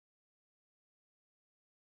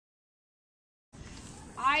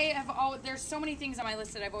there's so many things on my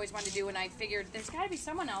list that I've always wanted to do, and I figured there's got to be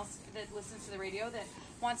someone else that listens to the radio that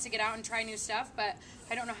wants to get out and try new stuff, but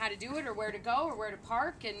I don't know how to do it or where to go or where to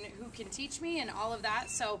park and who can teach me and all of that.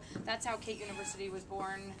 So that's how Kate University was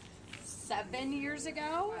born 7 years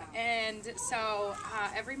ago. And so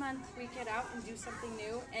every month we get out and do something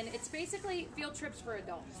new, and it's basically field trips for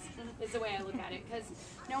adults is the way I look at it, because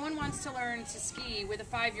no one wants to learn to ski with a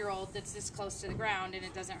 5-year-old that's this close to the ground and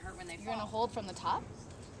it doesn't hurt when they fall. You're going to hold from the top,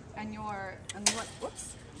 and you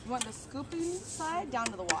want the scooping side down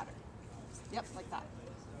to the water. Yep, like that.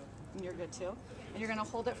 And you're good too. And you're going to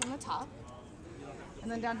hold it from the top.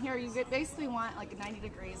 And then down here, you basically want like 90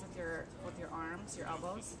 degrees with your arms, your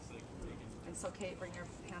elbows. And so, Kate, bring your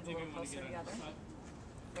hands a little closer together.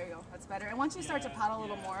 There you go. That's better. And once you start to paddle a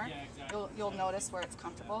little more, you'll notice where it's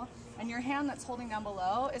comfortable. And your hand that's holding down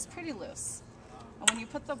below is pretty loose. And when you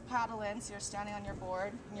put the paddle in, so you're standing on your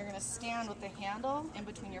board, and you're going to stand with the handle in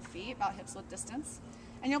between your feet, about hips width distance.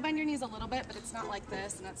 And you'll bend your knees a little bit, but it's not like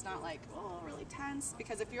this, and it's not like, oh, really tense.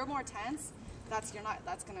 Because if you're more tense, that's going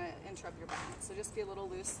to interrupt your balance. So just be a little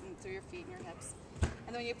loose through your feet and your hips.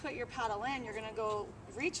 And then when you put your paddle in, you're going to go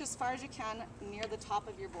reach as far as you can near the top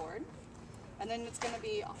of your board. And then it's going to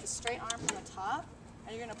be a straight arm from the top,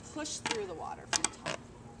 and you're going to push through the water from the top.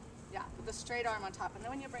 Yeah, with the straight arm on top. And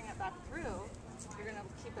then when you bring it back through, you're going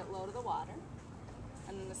to keep it low to the water.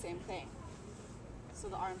 And then the same thing. So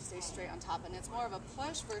the arm stays straight on top. And it's more of a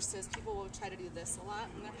push versus people will try to do this a lot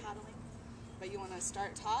when they're paddling. But you want to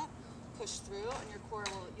start top, push through, and your core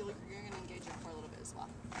you're going to engage your core a little bit as well.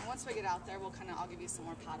 And once we get out there, I'll give you some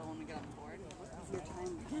more paddle when we get on the board. Your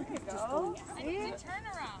time. There you go. I need to turn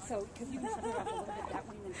around. So you can set it up a little bit that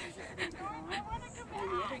way, and then I want to come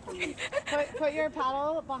back. Put your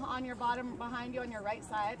paddle on your bottom behind you on your right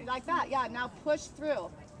side, like that. Yeah. Now push through.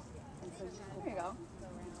 There you go.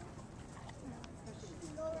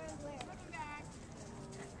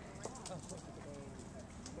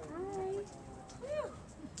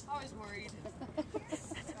 Always worried.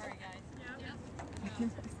 Sorry, guys. Yeah.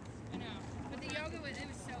 I know. But the yoga it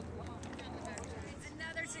was so cool. It's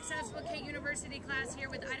another successful Kate University class here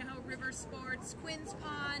with Idaho River Sports, Quinn's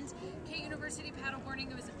Pond, Kate University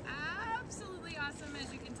paddleboarding. It was absolutely awesome,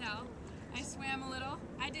 as you can tell. I swam a little.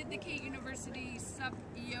 I did the Kate University SUP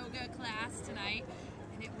yoga class tonight,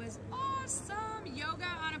 and it was awesome. Yoga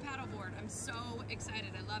on a paddleboard. I'm so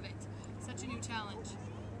excited. I love it. Such a new challenge.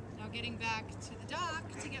 Now getting back to the dock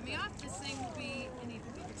to get me off this thing will be an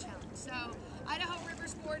even bigger challenge. So Idaho River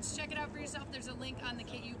Sports, check it out for yourself. There's a link on the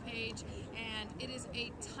KU page, and it is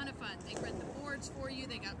a ton of fun. They rent the boards for you.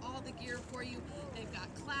 They got all the gear for you. They've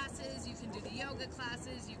got classes. You can do the yoga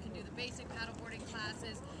classes. You can do the basic paddleboarding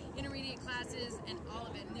classes, intermediate classes, and all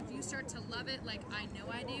of it. And if you start to love it like I know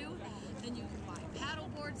I do, then you can buy paddle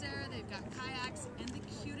boards there. They've got kayaks and the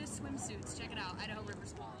cutest swimsuits. Check it out, Idaho River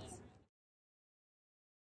Sports.